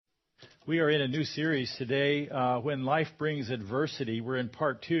We are in a new series today, When Life Brings Adversity. We're in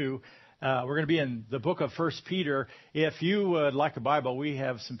part 2. We're going to be in the book of 1 Peter. If you would like a Bible, we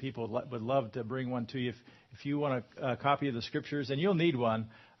have some people would love to bring one to you. If you want a copy of the Scriptures, and you'll need one,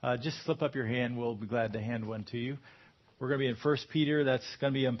 just slip up your hand. We'll be glad to hand one to you. We're going to be in 1 Peter. That's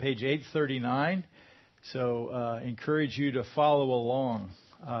going to be on page 839. So encourage you to follow along.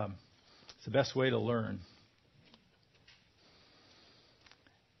 It's the best way to learn.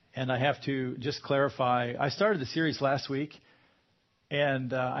 And I have to just clarify, I started the series last week,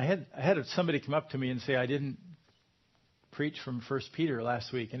 and I had somebody come up to me and say I didn't preach from 1 Peter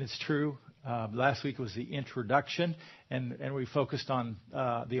last week, and it's true. Last week was the introduction, and we focused on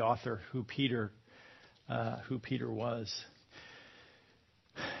the author, who Peter was.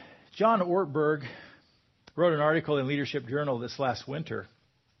 John Ortberg wrote an article in Leadership Journal this last winter,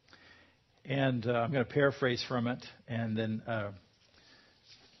 and I'm going to paraphrase from it, and then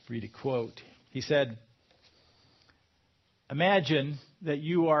read a quote. He said, "Imagine that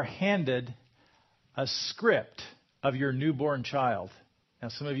you are handed a script of your newborn child." Now,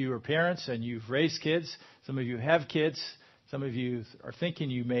 some of you are parents and you've raised kids. Some of you have kids. Some of you are thinking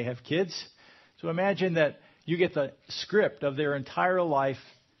you may have kids. So imagine that you get the script of their entire life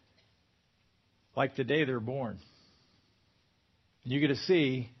like the day they're born. And you get to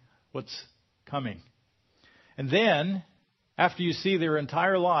see what's coming. And then, after you see their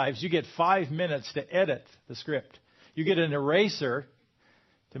entire lives, you get 5 minutes to edit the script. You get an eraser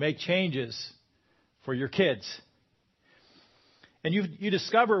to make changes for your kids. And you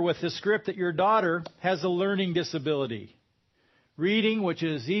discover with the script that your daughter has a learning disability. Reading, which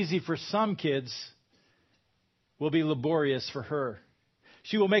is easy for some kids, will be laborious for her.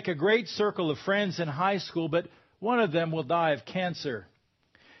 She will make a great circle of friends in high school, but one of them will die of cancer.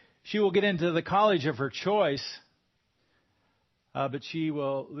 She will get into the college of her choice, but she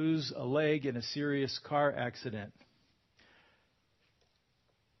will lose a leg in a serious car accident.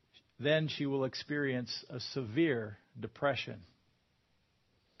 Then she will experience a severe depression.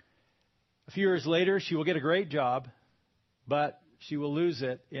 A few years later, she will get a great job, but she will lose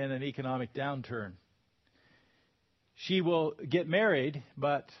it in an economic downturn. She will get married,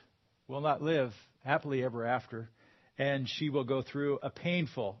 but will not live happily ever after, and she will go through a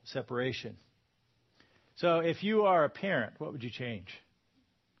painful separation. So if you are a parent, what would you change?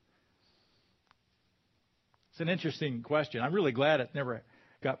 It's an interesting question. I'm really glad it never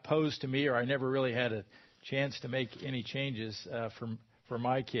got posed to me, or I never really had a chance to make any changes for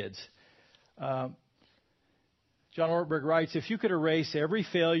my kids. John Ortberg writes, "If you could erase every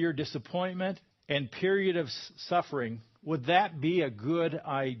failure, disappointment, and period of suffering, would that be a good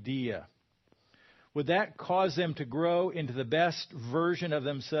idea? Would that cause them to grow into the best version of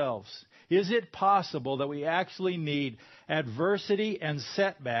themselves? Is it possible that we actually need adversity and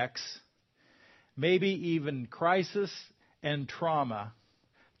setbacks, maybe even crisis and trauma,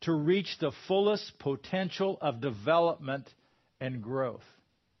 to reach the fullest potential of development and growth?"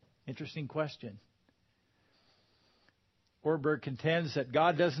 Interesting question. Ortberg contends that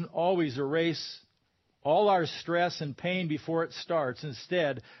God doesn't always erase all our stress and pain before it starts.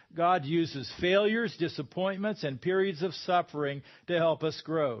 Instead, God uses failures, disappointments, and periods of suffering to help us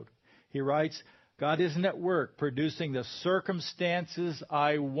grow. He writes, "God isn't at work producing the circumstances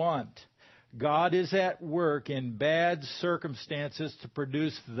I want. God is at work in bad circumstances to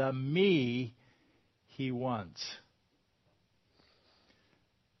produce the me He wants."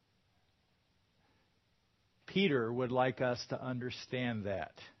 Peter would like us to understand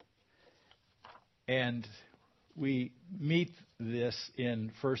that. And we meet this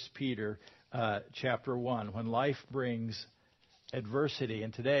in 1 Peter chapter 1, when life brings adversity.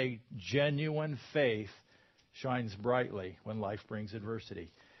 And today, genuine faith shines brightly when life brings adversity.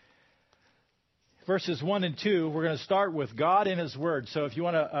 Verses 1 and 2, we're going to start with God and His Word. So if you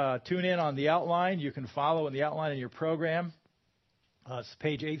want to tune in on the outline, you can follow in the outline in your program. It's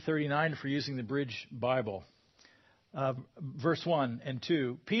page 839 for using the Bridge Bible. Verse 1 and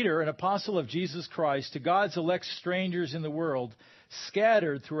 2, "Peter, an apostle of Jesus Christ, to God's elect strangers in the world,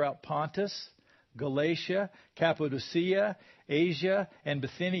 scattered throughout Pontus, Galatia, Cappadocia, Asia, and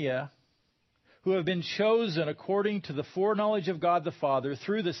Bithynia, who have been chosen according to the foreknowledge of God the Father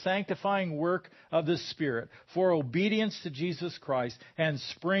through the sanctifying work of the Spirit for obedience to Jesus Christ and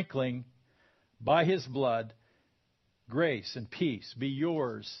sprinkling by His blood, grace and peace be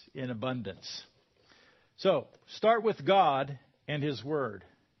yours in abundance." So, start with God and His Word.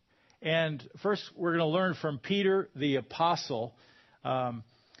 And first, we're going to learn from Peter, the apostle.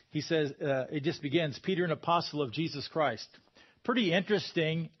 He says, it just begins, "Peter, an apostle of Jesus Christ." Pretty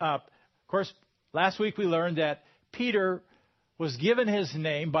interesting. Of course, last week we learned that Peter was given his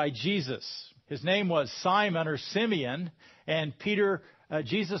name by Jesus. His name was Simon or Simeon, and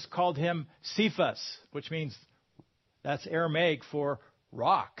Jesus called him Cephas, which means that's Aramaic for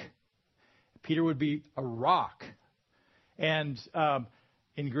rock. Peter would be a rock. And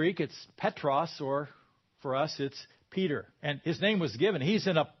in Greek, it's Petros, or for us, it's Peter. And his name was given. He's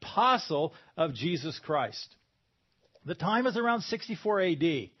an apostle of Jesus Christ. The time is around 64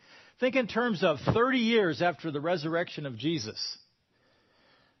 AD. Think in terms of 30 years after the resurrection of Jesus.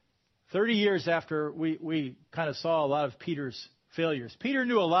 30 years after we kind of saw a lot of Peter's failures. Peter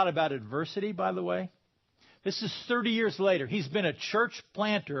knew a lot about adversity, by the way. This is 30 years later. He's been a church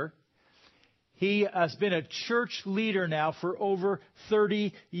planter. He has been a church leader now for over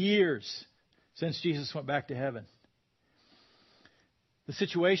 30 years since Jesus went back to heaven. The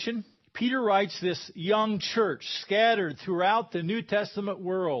situation? Peter writes this young church scattered throughout the New Testament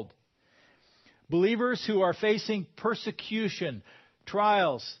world. Believers who are facing persecution,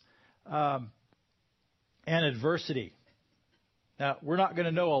 trials, and adversity. Now, we're not going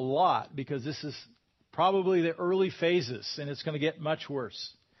to know a lot because this is probably the early phases, and it's going to get much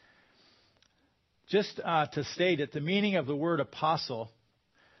worse. Just to state it, the meaning of the word apostle,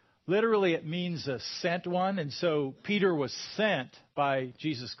 literally it means a sent one, and so Peter was sent by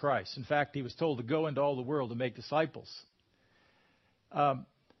Jesus Christ. In fact, he was told to go into all the world and make disciples.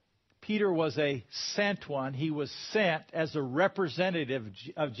 Peter was a sent one. He was sent as a representative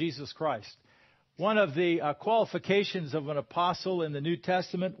of Jesus Christ. One of the qualifications of an apostle in the New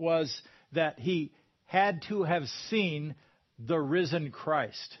Testament was that he had to have seen the risen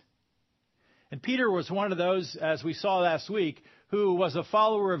Christ. And Peter was one of those, as we saw last week, who was a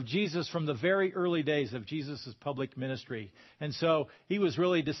follower of Jesus from the very early days of Jesus' public ministry. And so he was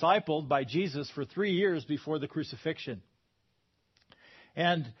really discipled by Jesus for 3 years before the crucifixion.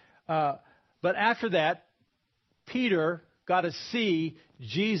 But after that, Peter got to see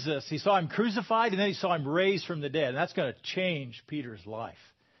Jesus. He saw him crucified, and then he saw him raised from the dead. And that's going to change Peter's life.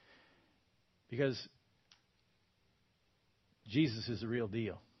 Because Jesus is the real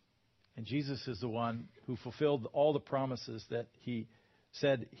deal. And Jesus is the one who fulfilled all the promises that he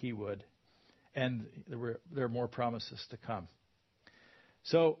said he would. And there are more promises to come.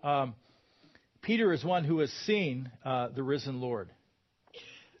 So Peter is one who has seen the risen Lord.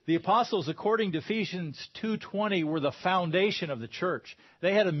 The apostles, according to Ephesians 2:20, were the foundation of the church.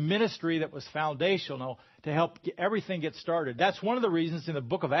 They had a ministry that was foundational to help everything get started. That's one of the reasons in the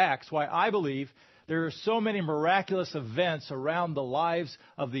book of Acts why I believe there are so many miraculous events around the lives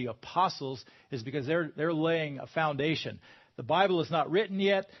of the apostles, is because they're laying a foundation. The Bible is not written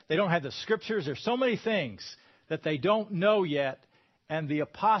yet. They don't have the scriptures. There's so many things that they don't know yet, and the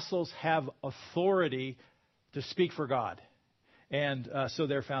apostles have authority to speak for God. And so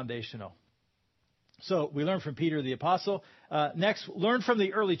they're foundational. So we learn from Peter the apostle. Next, learn from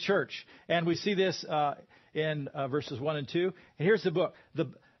the early church. And we see this in verses 1 and 2. And here's the book.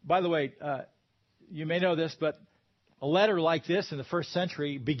 By the way, you may know this, but a letter like this in the first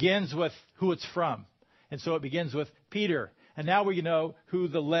century begins with who it's from. And so it begins with Peter. And now we know who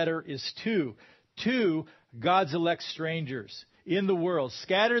the letter is to. To God's elect strangers in the world,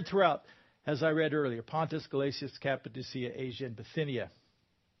 scattered throughout, as I read earlier, Pontus, Galatia, Cappadocia, Asia, and Bithynia.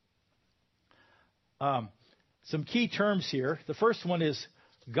 Some key terms here. The first one is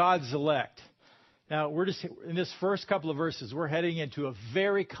God's elect. Now, we're just in this first couple of verses, we're heading into a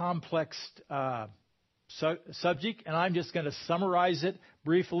very complex subject, and I'm just going to summarize it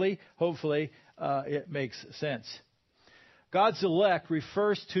briefly. Hopefully, it makes sense. God's elect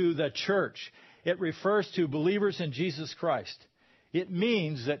refers to the church. It refers to believers in Jesus Christ. It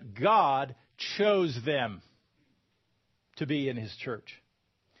means that God chose them to be in His church.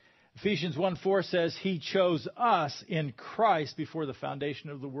 Ephesians 1:4 says He chose us in Christ before the foundation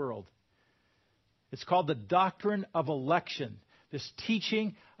of the world. It's called the doctrine of election. This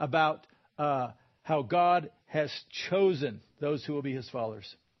teaching about how God has chosen those who will be His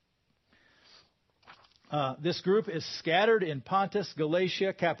followers. This group is scattered in Pontus,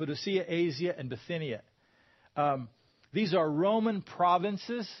 Galatia, Cappadocia, Asia, and Bithynia. These are Roman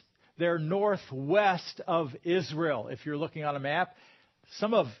provinces. They're northwest of Israel, if you're looking on a map.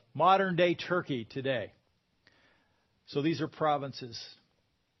 Some of modern-day Turkey today. So these are provinces.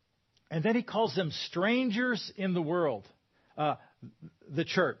 And then he calls them strangers in the world, the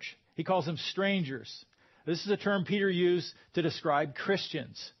church. He calls them strangers. This is a term Peter used to describe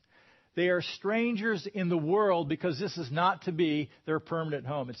Christians. They are strangers in the world because this is not to be their permanent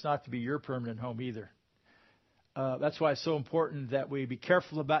home. It's not to be your permanent home either. That's why it's so important that we be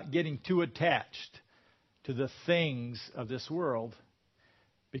careful about getting too attached to the things of this world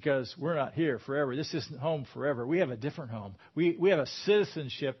because we're not here forever. This isn't home forever. We have a different home. We have a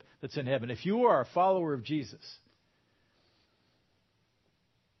citizenship that's in heaven. If you are a follower of Jesus,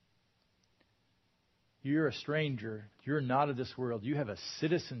 you're a stranger. You're not of this world. You have a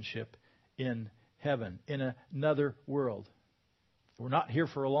citizenship in heaven, in another world. We're not here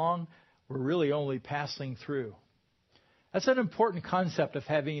for long. We're really only passing through. That's an important concept of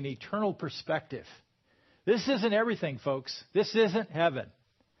having an eternal perspective. This isn't everything, folks. This isn't heaven.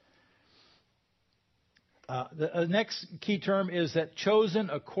 The next key term is that chosen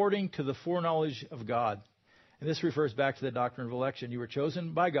according to the foreknowledge of God. And this refers back to the doctrine of election. You were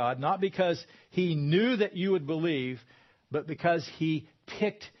chosen by God, not because He knew that you would believe, but because He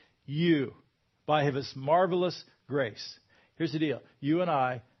picked you by His marvelous grace. Here's the deal. You and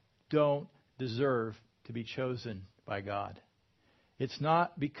I don't deserve to be chosen by God. It's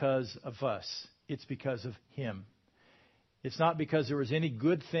not because of us. It's because of Him. It's not because there was any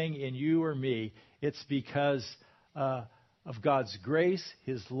good thing in you or me. It's because of God's grace,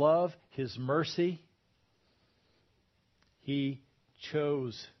 His love, His mercy. He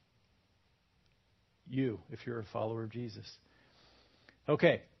chose you if you're a follower of Jesus.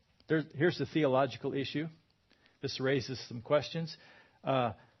 Okay, here's the theological issue. This raises some questions.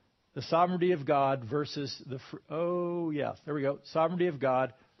 The sovereignty of God versus sovereignty of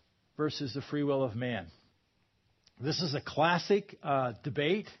God versus the free will of man. This is a classic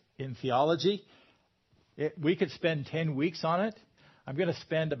debate in theology. We could spend 10 weeks on it. I'm going to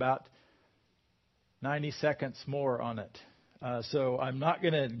spend about 90 seconds more on it. So I'm not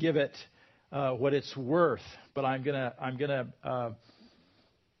going to give it what it's worth, but I'm going to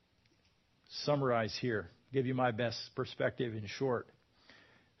summarize here, give you my best perspective in short.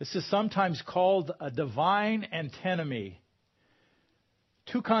 This is sometimes called a divine antinomy.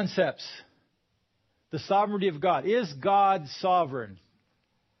 Two concepts. The sovereignty of God. Is God sovereign?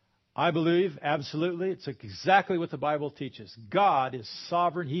 I believe, absolutely. It's exactly what the Bible teaches. God is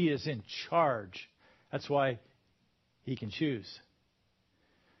sovereign. He is in charge. That's why He can choose.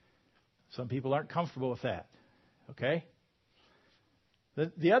 Some people aren't comfortable with that. Okay?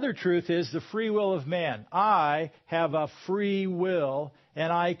 The other truth is the free will of man. I have a free will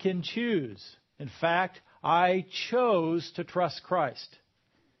and I can choose. In fact, I chose to trust Christ.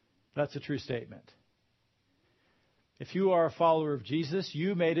 That's a true statement. If you are a follower of Jesus,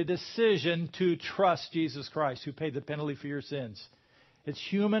 you made a decision to trust Jesus Christ, who paid the penalty for your sins. It's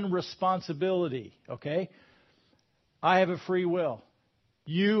human responsibility, okay? I have a free will.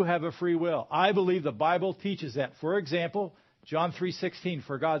 You have a free will. I believe the Bible teaches that. For example, John 3:16,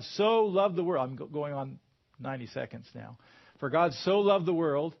 for God so loved the world. I'm going on 90 seconds now. For God so loved the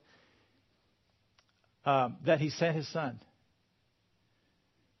world that He sent His Son.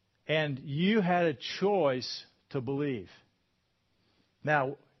 And you had a choice to believe.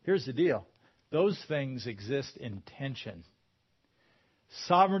 Now, here's the deal. Those things exist in tension.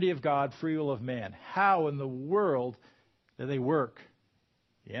 Sovereignty of God, free will of man. How in the world do they work?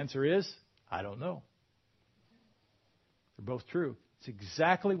 The answer is, I don't know. They're both true. It's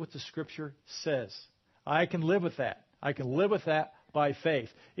exactly what the Scripture says. I can live with that. I can live with that by faith.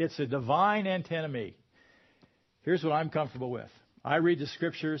 It's a divine antinomy. Here's what I'm comfortable with. I read the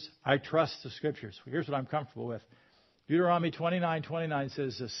Scriptures. I trust the Scriptures. Here's what I'm comfortable with. Deuteronomy 29:29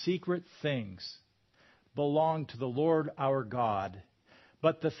 says, the secret things belong to the Lord our God,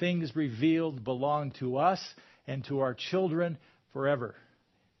 but the things revealed belong to us and to our children forever.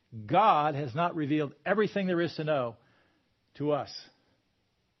 God has not revealed everything there is to know to us.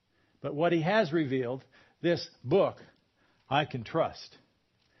 But what He has revealed, this book, I can trust.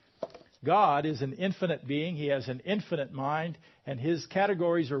 God is an infinite being. He has an infinite mind, and His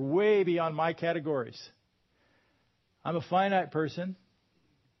categories are way beyond my categories. I'm a finite person.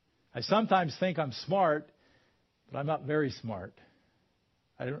 I sometimes think I'm smart, but I'm not very smart.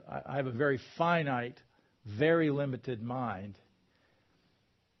 I have a very finite, very limited mind.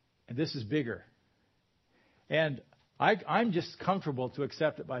 And this is bigger. And I'm just comfortable to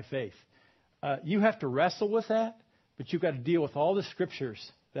accept it by faith. You have to wrestle with that, but you've got to deal with all the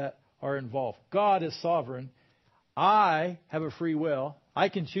Scriptures that are involved. God is sovereign. I have a free will. I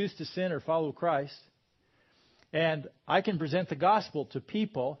can choose to sin or follow Christ. And I can present the gospel to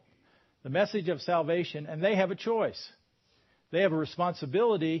people, the message of salvation, and they have a choice. They have a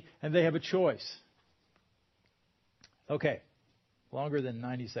responsibility, and they have a choice. Okay, longer than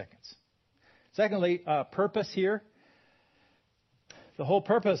 90 seconds. Secondly, purpose here. The whole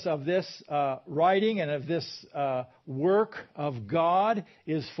purpose of this writing and of this work of God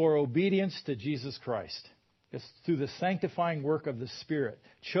is for obedience to Jesus Christ. It's through the sanctifying work of the Spirit.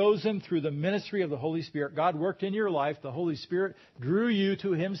 Chosen through the ministry of the Holy Spirit. God worked in your life. The Holy Spirit drew you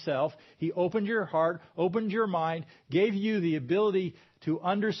to Himself. He opened your heart, opened your mind, gave you the ability to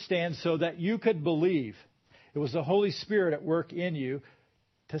understand so that you could believe. It was the Holy Spirit at work in you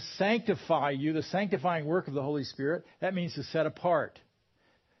to sanctify you, the sanctifying work of the Holy Spirit. That means to set apart.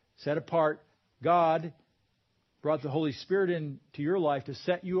 Set apart. God brought the Holy Spirit into your life to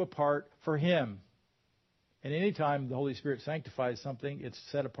set you apart for Him. And any time the Holy Spirit sanctifies something, it's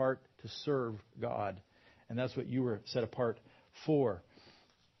set apart to serve God. And that's what you were set apart for.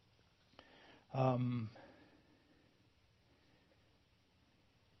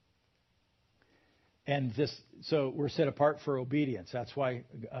 So we're set apart for obedience. That's why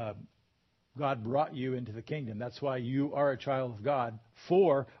God brought you into the kingdom. That's why you are a child of God,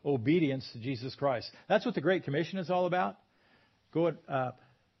 for obedience to Jesus Christ. That's what the Great Commission is all about. Go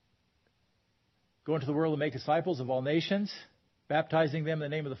into the world and make disciples of all nations, baptizing them in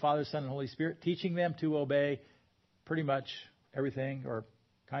the name of the Father, Son, and Holy Spirit, teaching them to obey pretty much everything, or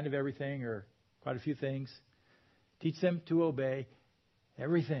kind of everything, or quite a few things. Teach them to obey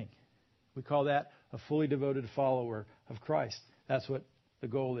everything. We call that a fully devoted follower of Christ. That's what the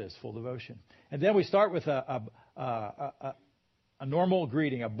goal is, full devotion. And then we start with a normal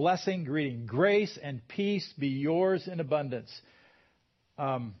greeting, a blessing greeting. Grace and peace be yours in abundance.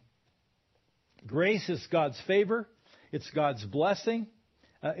 Grace is God's favor. It's God's blessing.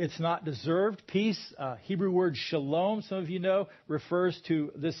 It's not deserved. Peace, Hebrew word shalom, some of you know, refers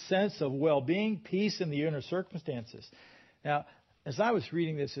to this sense of well-being, peace in the inner circumstances. Now, as I was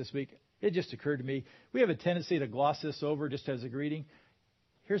reading this week, it just occurred to me, we have a tendency to gloss this over just as a greeting.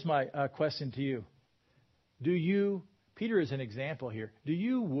 Here's my question to you. Peter is an example here. Do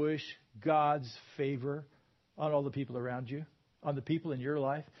you wish God's favor on all the people around you? On the people in your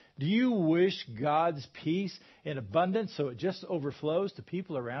life? Do you wish God's peace in abundance so it just overflows to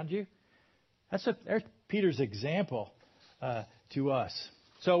people around you? There's Peter's example to us.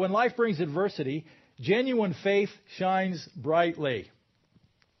 So when life brings adversity, genuine faith shines brightly.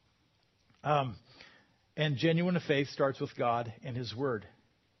 And genuine faith starts with God and His Word.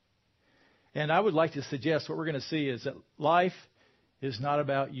 And I would like to suggest what we're going to see is that life is not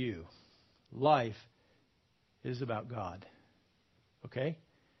about you. Life is about God. Okay?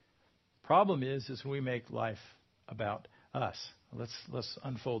 Problem is when we make life about us. Let's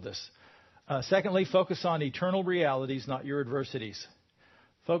unfold this. Secondly, focus on eternal realities, not your adversities.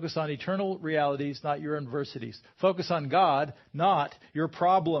 Focus on eternal realities, not your adversities. Focus on God, not your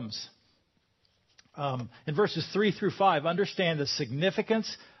problems. In verses 3 through 5, understand the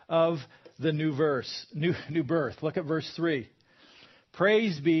significance of the new birth. Look at verse 3.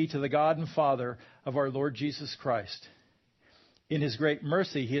 Praise be to the God and Father of our Lord Jesus Christ. In His great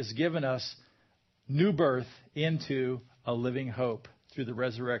mercy, He has given us new birth into a living hope through the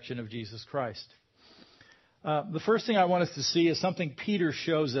resurrection of Jesus Christ. The first thing I want us to see is something Peter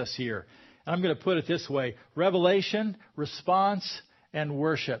shows us here. And I'm going to put it this way. Revelation, response, and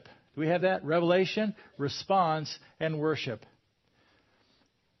worship. Do we have that? Revelation, response, and worship.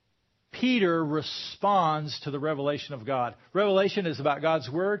 Peter responds to the revelation of God. Revelation is about God's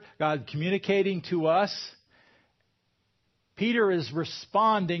Word, God communicating to us. Peter is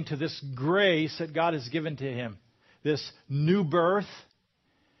responding to this grace that God has given to him, this new birth,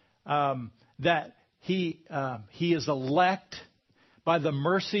 that he is elect by the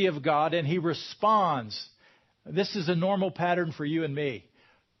mercy of God, and he responds. This is a normal pattern for you and me.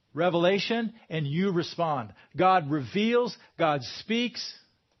 Revelation, and you respond. God reveals, God speaks.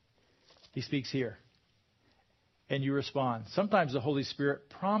 He speaks here. And you respond. Sometimes the Holy Spirit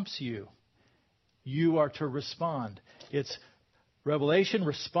prompts you. You are to respond. It's revelation,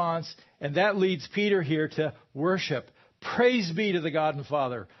 response, and that leads Peter here to worship. Praise be to the God and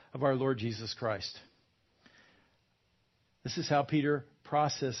Father of our Lord Jesus Christ. This is how Peter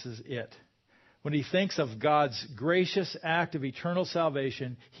processes it. When he thinks of God's gracious act of eternal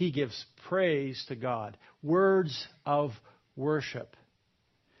salvation, he gives praise to God. Words of worship.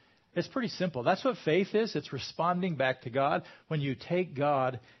 It's pretty simple. That's what faith is. It's responding back to God when you take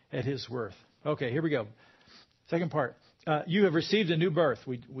God at His worth. Okay, here we go. Second part. You have received a new birth.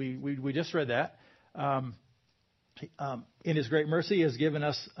 We just read that. In His great mercy, He has given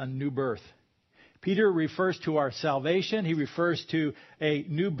us a new birth. Peter refers to our salvation. He refers to a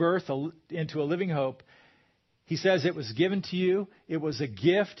new birth into a living hope. He says it was given to you. It was a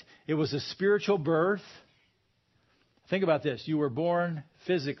gift. It was a spiritual birth. Think about this. You were born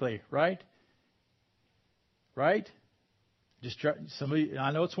physically, right? Right? Just try, somebody.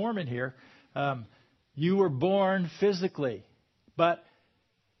 I know it's warm in here. You were born physically, but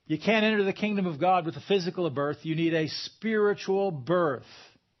You can't enter the kingdom of God with a physical birth. You need a spiritual birth.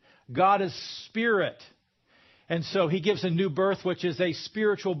 God is spirit. And so he gives a new birth, which is a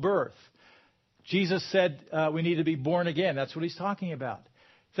spiritual birth. Jesus said we need to be born again. That's what he's talking about.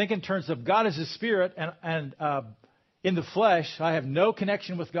 Think in terms of God as a spirit, and in the flesh, I have no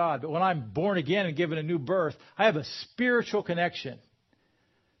connection with God. But when I'm born again and given a new birth, I have a spiritual connection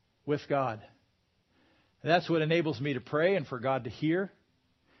with God. And that's what enables me to pray and for God to hear.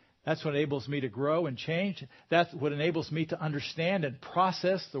 That's what enables me to grow and change. That's what enables me to understand and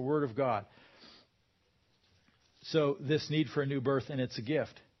process the Word of God. So this need for a new birth, and it's a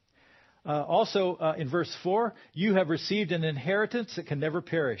gift. Also, in verse 4, you have received an inheritance that can never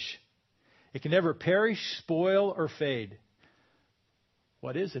perish. It can never perish, spoil, or fade.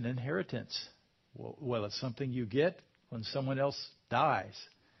 What is an inheritance? Well, it's something you get when someone else dies.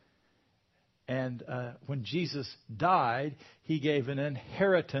 And when Jesus died, he gave an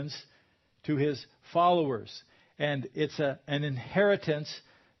inheritance to his followers. And it's an inheritance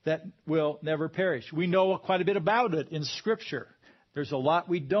that will never perish. We know quite a bit about it in Scripture. There's a lot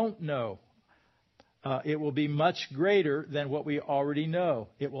we don't know. It will be much greater than what we already know.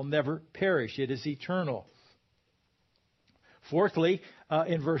 It will never perish. It is eternal. Fourthly,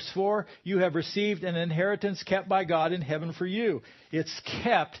 in verse 4, you have received an inheritance kept by God in heaven for you. It's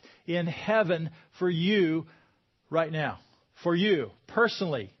kept in heaven for you right now. For you,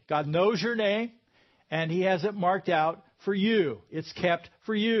 personally. God knows your name, and he has it marked out for you. It's kept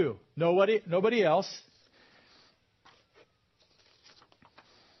for you. Nobody else.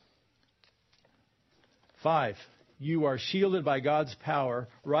 Five, you are shielded by God's power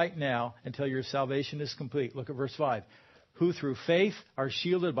right now until your salvation is complete. Look at verse 5. Who through faith are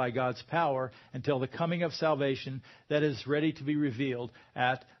shielded by God's power until the coming of salvation that is ready to be revealed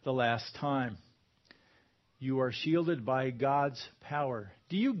at the last time. You are shielded by God's power.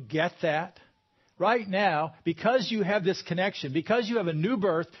 Do you get that? Right now, because you have this connection, because you have a new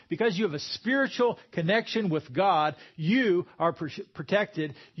birth, because you have a spiritual connection with God, you are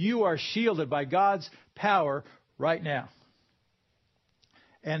protected. You are shielded by God's power right now.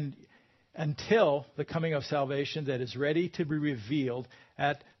 And until the coming of salvation that is ready to be revealed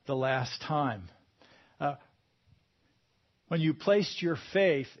at the last time. When you placed your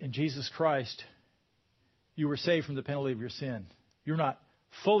faith in Jesus Christ, you were saved from the penalty of your sin. You're not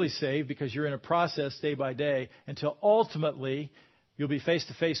fully saved because you're in a process day by day until ultimately you'll be face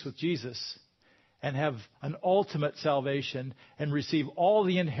to face with Jesus and have an ultimate salvation and receive all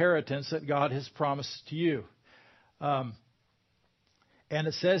the inheritance that God has promised to you. And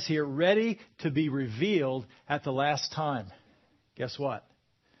it says here, ready to be revealed at the last time. Guess what?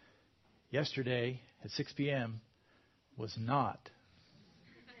 Yesterday at 6 p.m. was not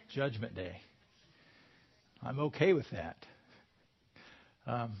Judgment Day. I'm okay with that.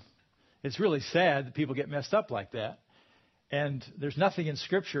 It's really sad that people get messed up like that. And there's nothing in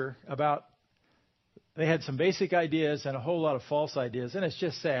Scripture about, they had some basic ideas and a whole lot of false ideas. And it's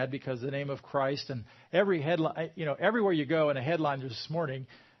just sad because the name of Christ and every headline, everywhere you go in a headline this morning,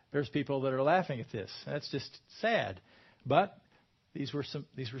 there's people that are laughing at this. And that's just sad. But these were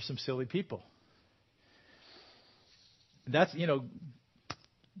some silly people. That's,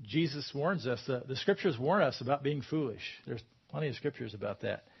 Jesus warns us, the Scriptures warn us about being foolish. There's plenty of Scriptures about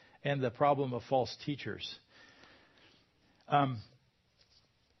that. And the problem of false teachers.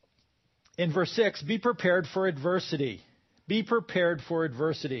 In verse 6, be prepared for adversity. Be prepared for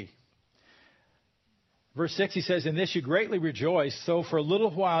adversity. Verse 6, he says, in this you greatly rejoice, though for a little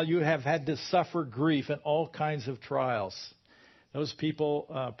while you have had to suffer grief and all kinds of trials. Those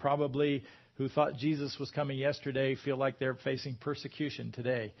people probably who thought Jesus was coming yesterday feel like they're facing persecution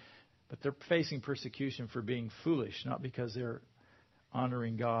today. But they're facing persecution for being foolish, not because they're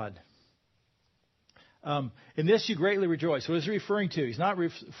honoring God. In this you greatly rejoice. What is he referring to? He's not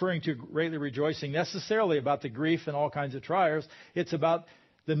referring to greatly rejoicing necessarily about the grief and all kinds of trials. It's about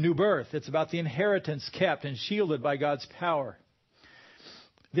the new birth. It's about the inheritance kept and shielded by God's power.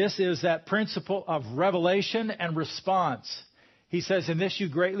 This is that principle of revelation and response. He says, in this you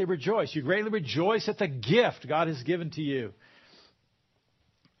greatly rejoice. You greatly rejoice at the gift God has given to you.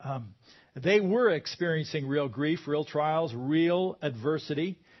 They were experiencing real grief, real trials, real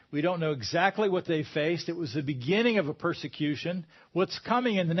adversity. We don't know exactly what they faced. It was the beginning of a persecution. What's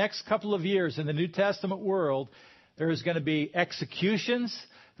coming in the next couple of years in the New Testament world, there is going to be executions.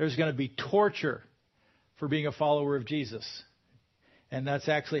 There's going to be torture for being a follower of Jesus. And that's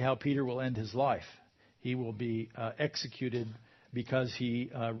actually how Peter will end his life. He will be executed because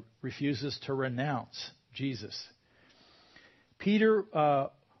he refuses to renounce Jesus. Peter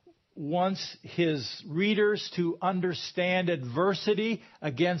wants his readers to understand adversity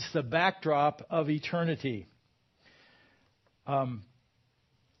against the backdrop of eternity. The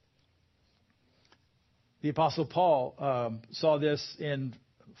Apostle Paul saw this in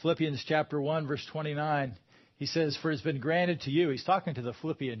Philippians chapter 1, verse 29. He says, "For it's been granted to you," he's talking to the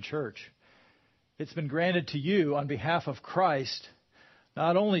Philippian church, "it's been granted to you on behalf of Christ,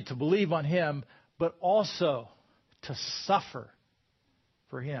 not only to believe on him, but also to suffer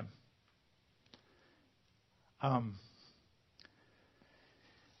for him."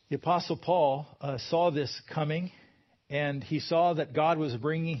 The Apostle Paul saw this coming, and he saw that God was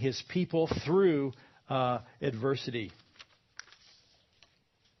bringing his people through adversity.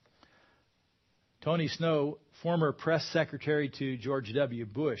 Tony Snow, former press secretary to George W.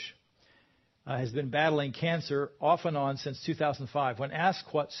 Bush, has been battling cancer off and on since 2005. When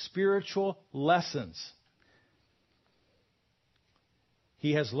asked what spiritual lessons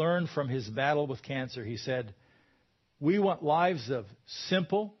he has learned from his battle with cancer, he said, "We want lives of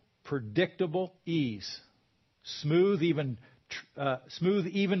simple, predictable ease, smooth, even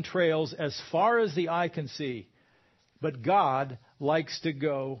trails as far as the eye can see. But God likes to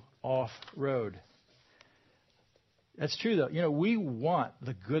go off-road." That's true, though. You know, we want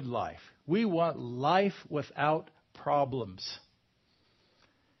the good life. We want life without problems.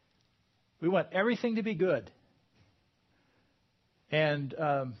 We want everything to be good. And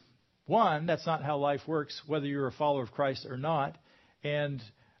that's not how life works, whether you're a follower of Christ or not. And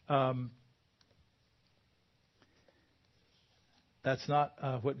that's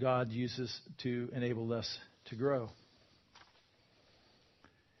not what God uses to enable us to grow.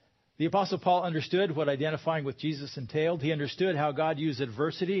 The Apostle Paul understood what identifying with Jesus entailed. He understood how God used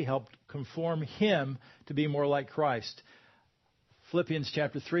adversity, helped conform him to be more like Christ. Philippians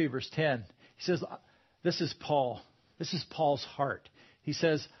chapter 3, verse 10. He says, this is Paul. This is Paul's heart. He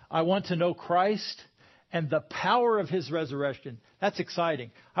says, "I want to know Christ and the power of his resurrection." That's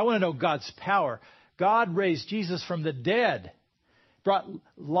exciting. I want to know God's power. God raised Jesus from the dead, brought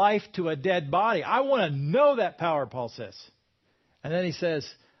life to a dead body. I want to know that power, Paul says. And then he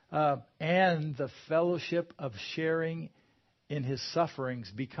says, "and the fellowship of sharing in his sufferings,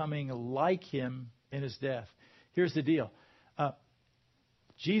 becoming like him in his death." Here's the deal.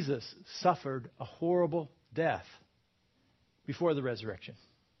 Jesus suffered a horrible death before the resurrection.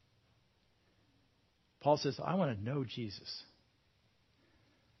 Paul says, "I want to know Jesus.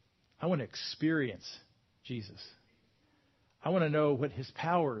 I want to experience Jesus. I want to know what his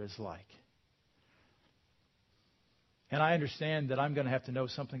power is like. And I understand that I'm going to have to know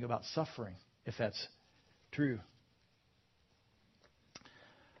something about suffering, if that's true."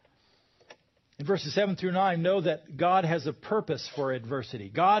 In verses 7 through 9, know that God has a purpose for adversity.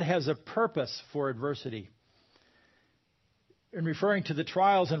 God has a purpose for adversity. In referring to the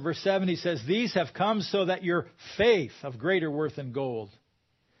trials in verse 7, he says, "These have come so that your faith, of greater worth than gold,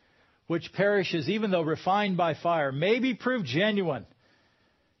 which perishes even though refined by fire, may be proved genuine."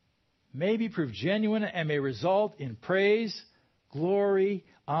 May be proved genuine and may result in praise, glory,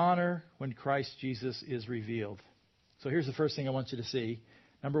 honor when Christ Jesus is revealed. So here's the first thing I want you to see.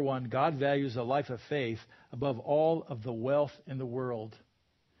 Number one, God values a life of faith above all of the wealth in the world.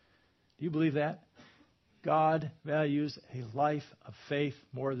 Do you believe that? God values a life of faith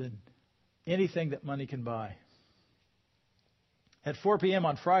more than anything that money can buy. At 4 p.m.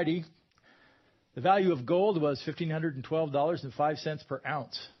 on Friday, the value of gold was $1,512.05 per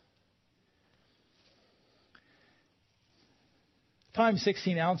ounce. Times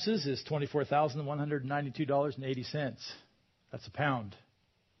 16 ounces is $24,192.80. That's a pound.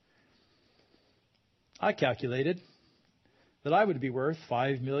 I calculated that I would be worth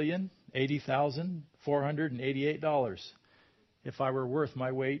 $5,080,488 if I were worth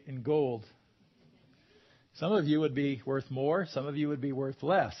my weight in gold. Some of you would be worth more. Some of you would be worth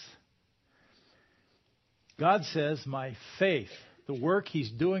less. God says my faith, the work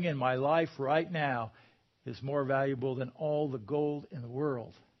he's doing in my life right now, is more valuable than all the gold in the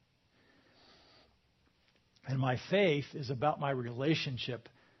world. And my faith is about my relationship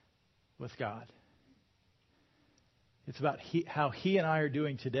with God. It's about how he and I are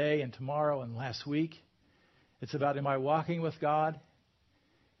doing today and tomorrow and last week. It's about, am I walking with God?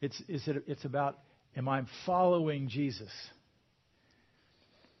 It's about, am I following Jesus?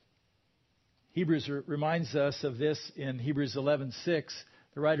 Hebrews reminds us of this in Hebrews 11:6.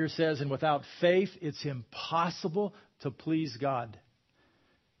 The writer says, "And without faith, it's impossible to please God."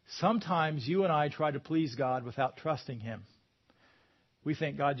 Sometimes you and I try to please God without trusting him. We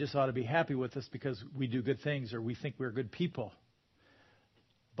think God just ought to be happy with us because we do good things or we think we're good people.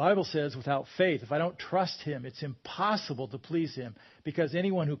 Bible says without faith, if I don't trust him, it's impossible to please him, because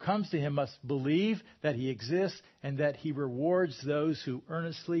anyone who comes to him must believe that he exists and that he rewards those who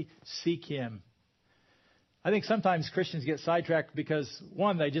earnestly seek him. I think sometimes Christians get sidetracked because,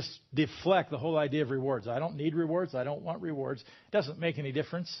 one, they just deflect the whole idea of rewards. I don't need rewards. I don't want rewards. It doesn't make any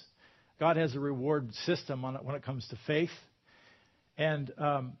difference. God has a reward system on it when it comes to faith. And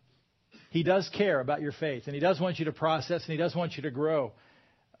he does care about your faith. And he does want you to process. And he does want you to grow.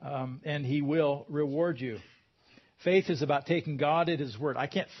 And he will reward you. Faith is about taking God at his word. I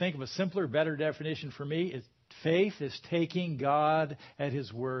can't think of a simpler, better definition for me. Faith is taking God at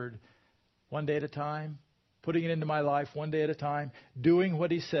his word one day at a time. Putting it into my life one day at a time, doing what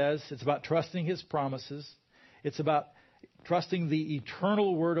he says. It's about trusting his promises. It's about trusting the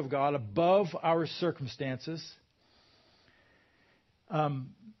eternal word of God above our circumstances.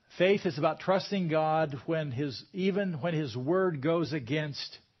 Faith is about trusting God even when his word goes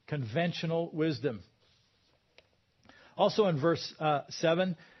against conventional wisdom. Also in verse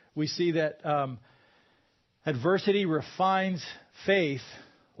 7, we see that adversity refines faith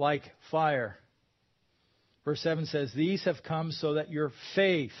like fire. Verse 7 says, "These have come so that your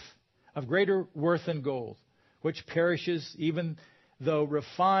faith, of greater worth than gold, which perishes even though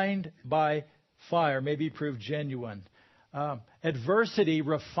refined by fire, may be proved genuine." Adversity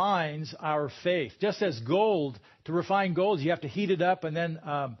refines our faith. Just as gold, to refine gold, you have to heat it up and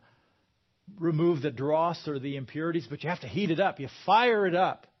then remove the dross or the impurities, but you have to heat it up. You fire it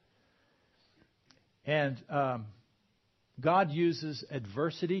up. And God uses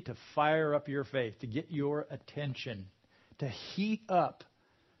adversity to fire up your faith, to get your attention, to heat up,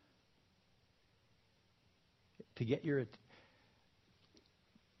 to get your.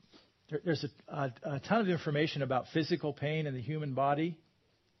 There's a ton of information about physical pain in the human body.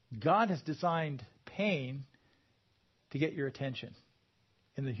 God has designed pain to get your attention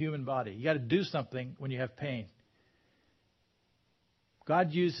in the human body. You got to do something when you have pain.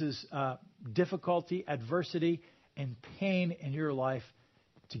 God uses difficulty, adversity, and pain in your life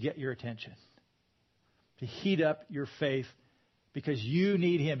to get your attention, to heat up your faith, because you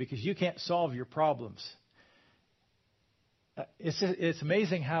need him, because you can't solve your problems. It's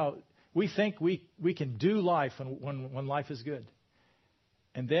amazing how we think we can do life when life is good.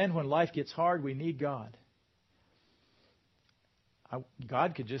 And then when life gets hard, we need God.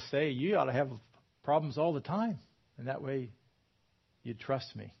 God could just say, you ought to have problems all the time, and that way you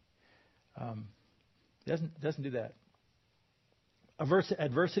trust me. Doesn't do that.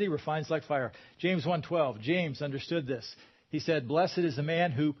 Adversity refines like fire. James 1:12. James understood this. He said, "Blessed is the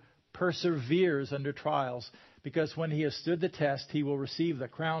man who perseveres under trials, because when he has stood the test, he will receive the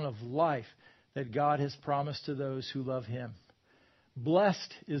crown of life that God has promised to those who love him."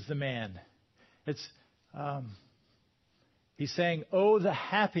 Blessed is the man. He's saying, oh, the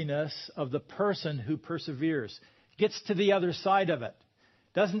happiness of the person who perseveres. Gets to the other side of it.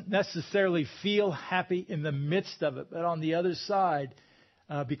 Doesn't necessarily feel happy in the midst of it, but on the other side,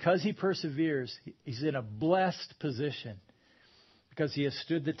 because he perseveres, he's in a blessed position because he has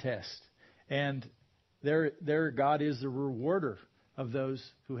stood the test. And there God is the rewarder of those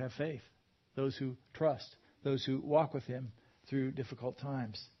who have faith, those who trust, those who walk with him through difficult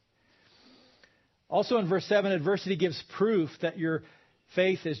times. Also in verse 7, adversity gives proof that your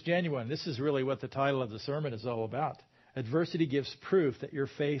faith is genuine. This is really what the title of the sermon is all about. Adversity gives proof that your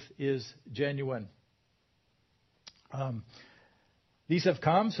faith is genuine. These have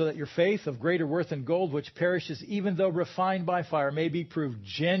come so that your faith, of greater worth than gold, which perishes even though refined by fire, may be proved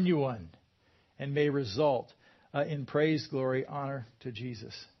genuine and may result in praise, glory, honor to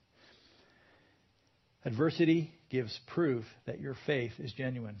Jesus. Adversity gives proof that your faith is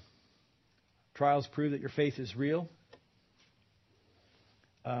genuine. Trials prove that your faith is real.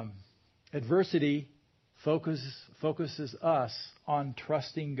 Adversity focuses us on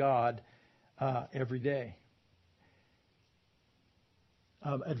trusting God every day.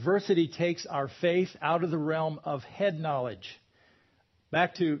 Adversity takes our faith out of the realm of head knowledge.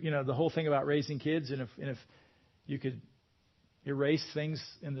 Back to the whole thing about raising kids, and if you could erase things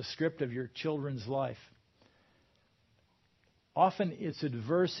in the script of your children's life. Often it's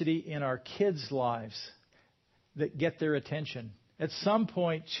adversity in our kids' lives that get their attention. At some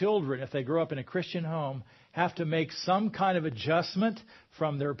point, children, if they grow up in a Christian home, have to make some kind of adjustment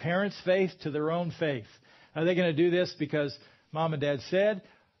from their parents' faith to their own faith. Are they going to do this because mom and dad said,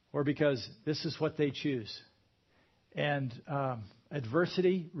 or because this is what they choose? And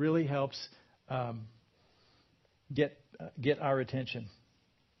adversity really helps get our attention.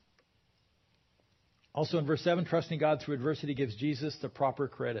 Also in verse 7, trusting God through adversity gives Jesus the proper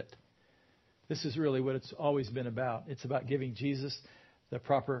credit. This is really what it's always been about. It's about giving Jesus the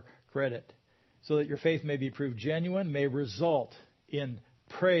proper credit, so that your faith may be proved genuine, may result in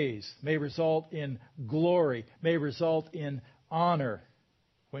praise, may result in glory, may result in honor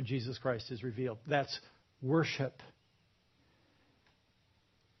when Jesus Christ is revealed. That's worship.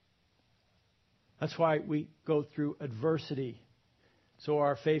 That's why we go through adversity, so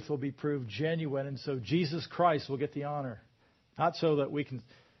our faith will be proved genuine, and so Jesus Christ will get the honor. Not so that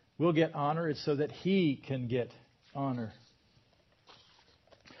we'll get honor, it's so that He can get honor.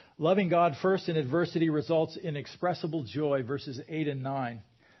 Loving God first in adversity results in inexpressible joy, verses 8 and 9.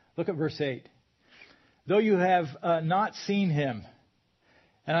 Look at verse 8. Though you have not seen Him,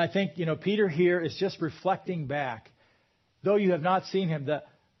 and I think, Peter here is just reflecting back. Though you have not seen Him,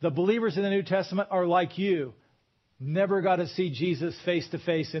 the believers in the New Testament are like you. Never got to see Jesus face to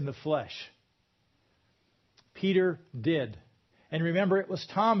face in the flesh. Peter did. And remember, it was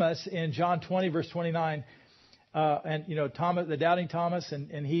Thomas in John 20, verse 29. Thomas, the doubting Thomas,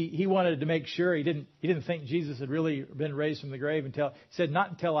 and he wanted to make sure he didn't think Jesus had really been raised from the grave he said, not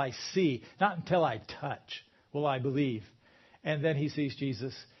until I see, not until I touch will I believe. And then he sees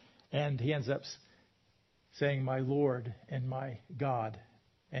Jesus, and he ends up saying, my Lord and my God.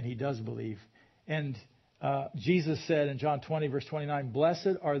 And he does believe. And Jesus said in John 20, verse 29,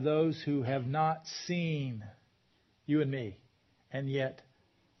 blessed are those who have not seen, you and me, and yet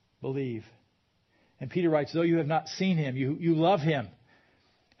believe. And Peter writes, though you have not seen Him, you love Him.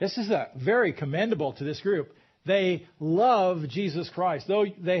 This is very commendable to this group. They love Jesus Christ. Though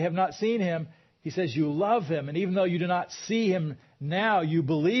they have not seen Him, he says you love Him. And even though you do not see Him now, you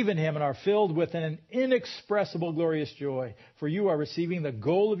believe in Him and are filled with an inexpressible glorious joy. For you are receiving the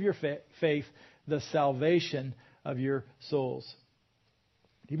goal of your faith, the salvation of your souls.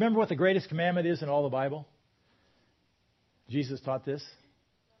 Do you remember what the greatest commandment is in all the Bible? Jesus taught this.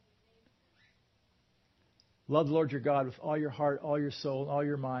 Love the Lord your God with all your heart, all your soul, and all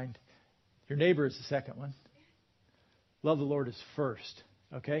your mind. Your neighbor is the second one. Love the Lord is first.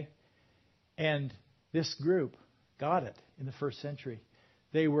 Okay? And this group got it in the first century.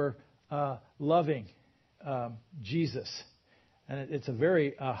 They were loving Jesus. And it's a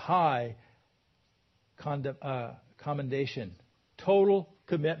very high commendation. Total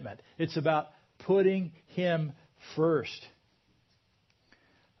commitment. It's about putting Him first.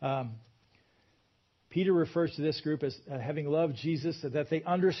 Peter refers to this group as having loved Jesus, that they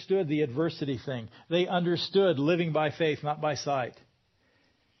understood the adversity thing. They understood living by faith, not by sight.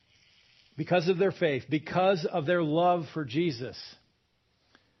 Because of their faith, because of their love for Jesus,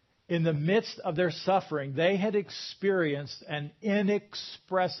 in the midst of their suffering, they had experienced an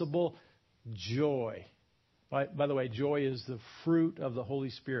inexpressible joy. By the way, joy is the fruit of the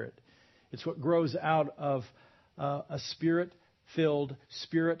Holy Spirit. It's what grows out of a Spirit-filled,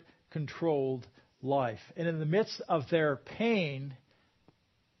 Spirit-controlled life. And in the midst of their pain,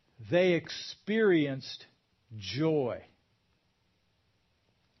 they experienced joy.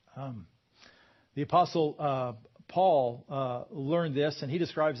 The Apostle Paul learned this, and he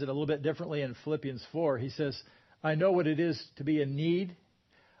describes it a little bit differently in Philippians 4. He says, I know what it is to be in need.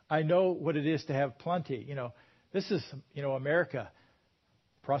 I know what it is to have plenty. This is, America.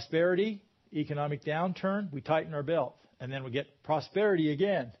 Prosperity, economic downturn, we tighten our belt. And then we get prosperity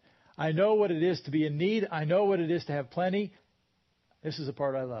again. I know what it is to be in need. I know what it is to have plenty. This is the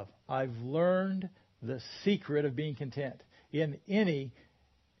part I love. I've learned the secret of being content in any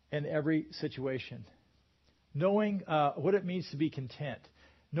and every situation. Knowing what it means to be content.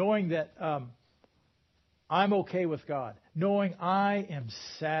 Knowing that I'm okay with God. Knowing I am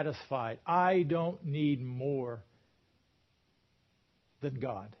satisfied. I don't need more than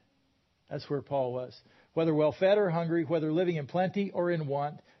God. That's where Paul was. Whether well-fed or hungry, whether living in plenty or in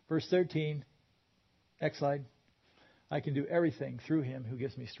want. Verse 13, next slide. I can do everything through Him who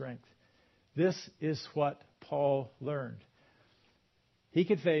gives me strength. This is what Paul learned. He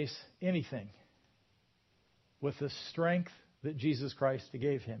could face anything with the strength that Jesus Christ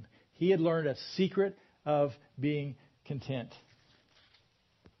gave him. He had learned a secret of being content.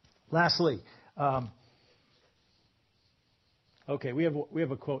 Lastly, we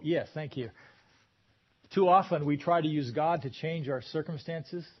have a quote. Yes, thank you. Too often we try to use God to change our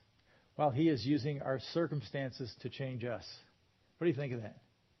circumstances while He is using our circumstances to change us. What do you think of that?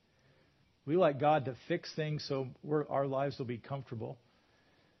 We like God to fix things so our lives will be comfortable.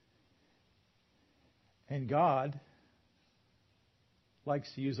 And God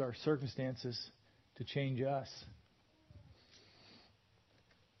likes to use our circumstances to change us.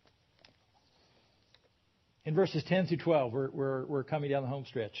 In verses 10 through 12, we're coming down the home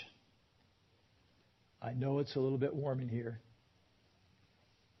stretch. I know it's a little bit warm in here.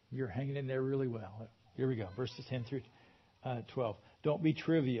 You're hanging in there really well. Here we go, verses 10 through. 12. Don't be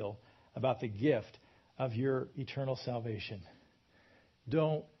trivial about the gift of your eternal salvation.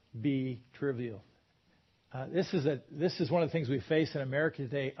 Don't be trivial. This is one of the things we face in America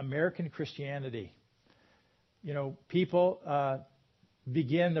today, American Christianity. You know, people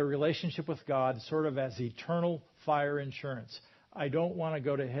begin their relationship with God sort of as eternal fire insurance. I don't want to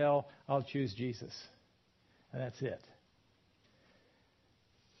go to hell. I'll choose Jesus. And that's it.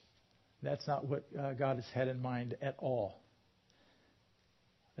 That's not what God has had in mind at all.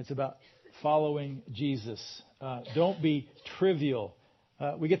 It's about following Jesus. Don't be trivial.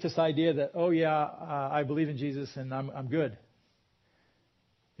 We get this idea that, I believe in Jesus and I'm good.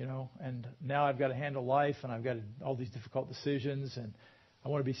 You know, and now I've got to handle life and I've got all these difficult decisions and I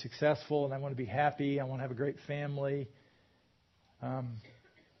want to be successful and I want to be happy. I want to have a great family.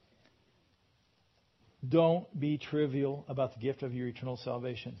 Don't be trivial about the gift of your eternal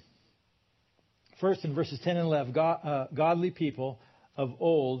salvation. First, in verses 10 and 11, godly people of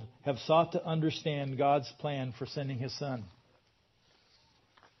old have sought to understand God's plan for sending His Son.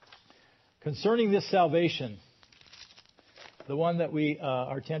 Concerning this salvation, the one that we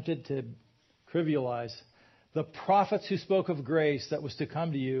are tempted to trivialize, the prophets who spoke of grace that was to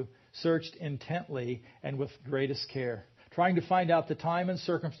come to you searched intently and with greatest care, trying to find out the time and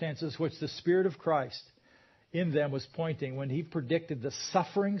circumstances which the Spirit of Christ in them was pointing when He predicted the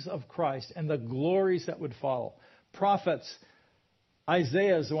sufferings of Christ and the glories that would follow. Prophets,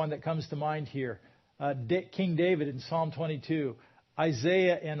 Isaiah is the one that comes to mind here. King David in Psalm 22.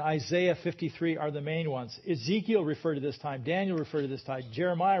 Isaiah and Isaiah 53 are the main ones. Ezekiel referred to this time. Daniel referred to this time.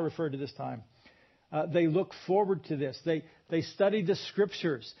 Jeremiah referred to this time. They looked forward to this. They studied the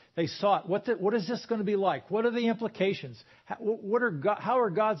Scriptures. They sought, what is this going to be like? What are the implications? How are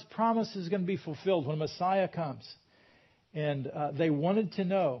God's promises going to be fulfilled when Messiah comes? And they wanted to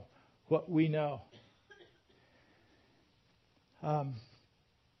know what we know.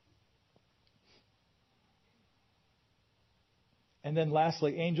 And then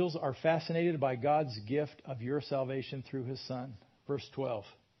lastly, angels are fascinated by God's gift of your salvation through His Son. Verse 12.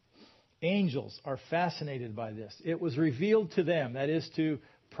 Angels are fascinated by this. It was revealed to them, that is to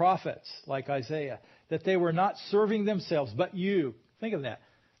prophets like Isaiah, that they were not serving themselves, but you. Think of that.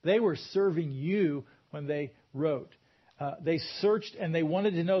 They were serving you when they wrote. They searched and they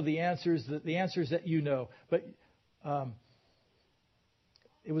wanted to know the answers that you know. But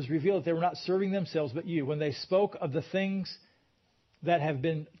it was revealed that they were not serving themselves, but you. When they spoke of the things that have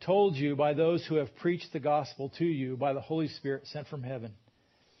been told you by those who have preached the gospel to you by the Holy Spirit sent from heaven.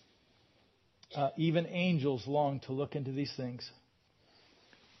 Even angels long to look into these things.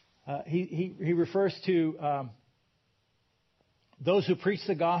 He refers to those who preach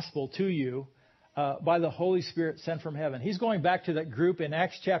the gospel to you by the Holy Spirit sent from heaven. He's going back to that group in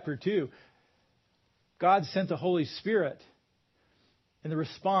Acts chapter 2. God sent the Holy Spirit in the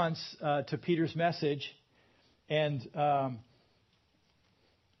response to Peter's message. And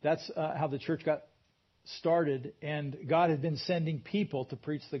that's how the church got started. And God had been sending people to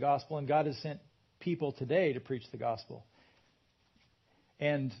preach the gospel. And God has sent people today to preach the gospel.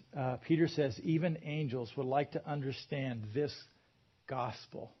 And Peter says even angels would like to understand this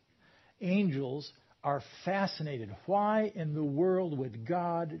gospel. Angels are fascinated. Why in the world would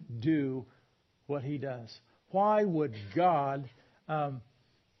God do what He does? Why would God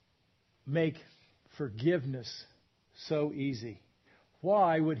make forgiveness so easy?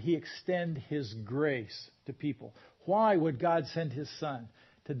 Why would He extend His grace to people? Why would God send His Son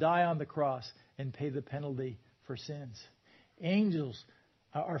to die on the cross and pay the penalty for sins? Angels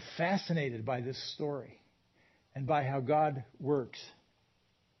are fascinated by this story and by how God works.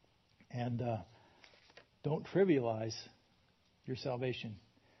 And don't trivialize your salvation.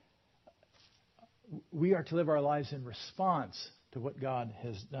 We are to live our lives in response to what God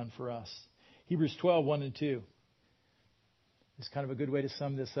has done for us. Hebrews 12, 1 and 2. It's kind of a good way to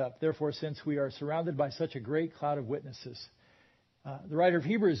sum this up. Therefore, since we are surrounded by such a great cloud of witnesses, the writer of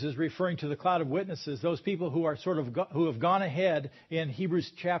Hebrews is referring to the cloud of witnesses, those people who are who have gone ahead in Hebrews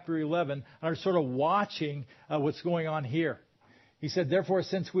chapter 11 and are sort of watching what's going on here. He said, therefore,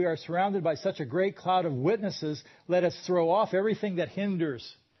 since we are surrounded by such a great cloud of witnesses, let us throw off everything that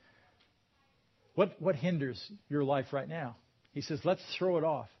hinders. What hinders your life right now? He says, let's throw it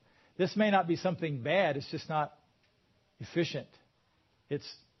off. This may not be something bad. It's just not efficient.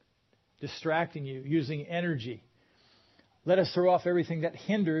 It's distracting you, using energy. Let us throw off everything that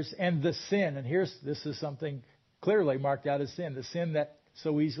hinders and the sin. And this is something clearly marked out as sin. The sin that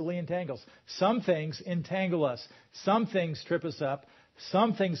so easily entangles. Some things entangle us. Some things trip us up.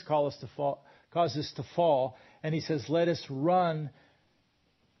 Some things cause us to fall. And he says, let us run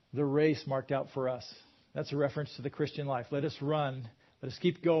the race marked out for us. That's a reference to the Christian life. Let us run. Let us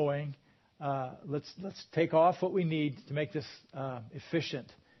keep going. Let's take off what we need to make this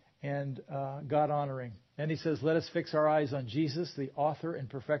efficient and God-honoring. And he says, let us fix our eyes on Jesus, the author and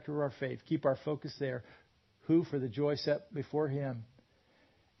perfecter of our faith. Keep our focus there, who, for the joy set before him,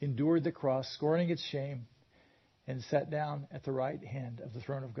 endured the cross, scorning its shame, and sat down at the right hand of the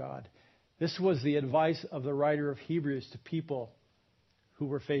throne of God. This was the advice of the writer of Hebrews to people who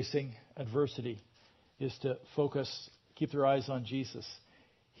were facing adversity, is to focus, keep their eyes on Jesus.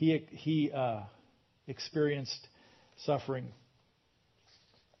 He experienced suffering.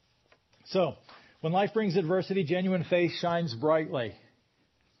 So, when life brings adversity, genuine faith shines brightly.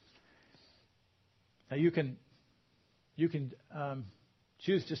 Now you can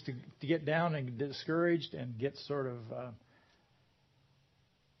choose just to get down and get discouraged and get sort of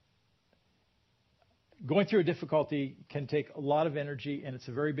going through a difficulty can take a lot of energy, and it's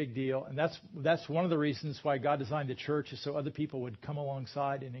a very big deal. And that's one of the reasons why God designed the church, is so other people would come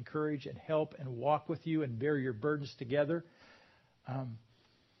alongside and encourage and help and walk with you and bear your burdens together.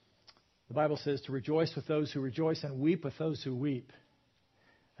 The Bible says to rejoice with those who rejoice and weep with those who weep.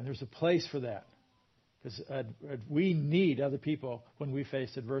 And there's a place for that, because we need other people when we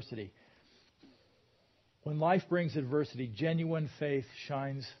face adversity. When life brings adversity, genuine faith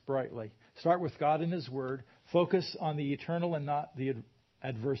shines brightly. Start with God and His Word. Focus on the eternal and not the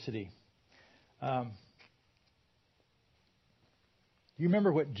adversity. You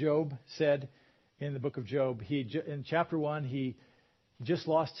remember what Job said in the book of Job? In chapter 1, he just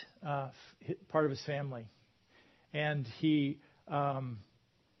lost part of his family. And he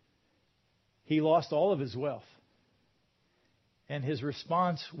lost all of his wealth. And his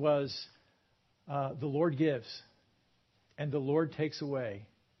response was, the Lord gives, and the Lord takes away.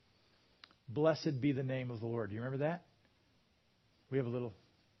 Blessed be the name of the Lord. Do you remember that? We have a little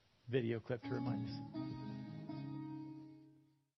video clip to remind us.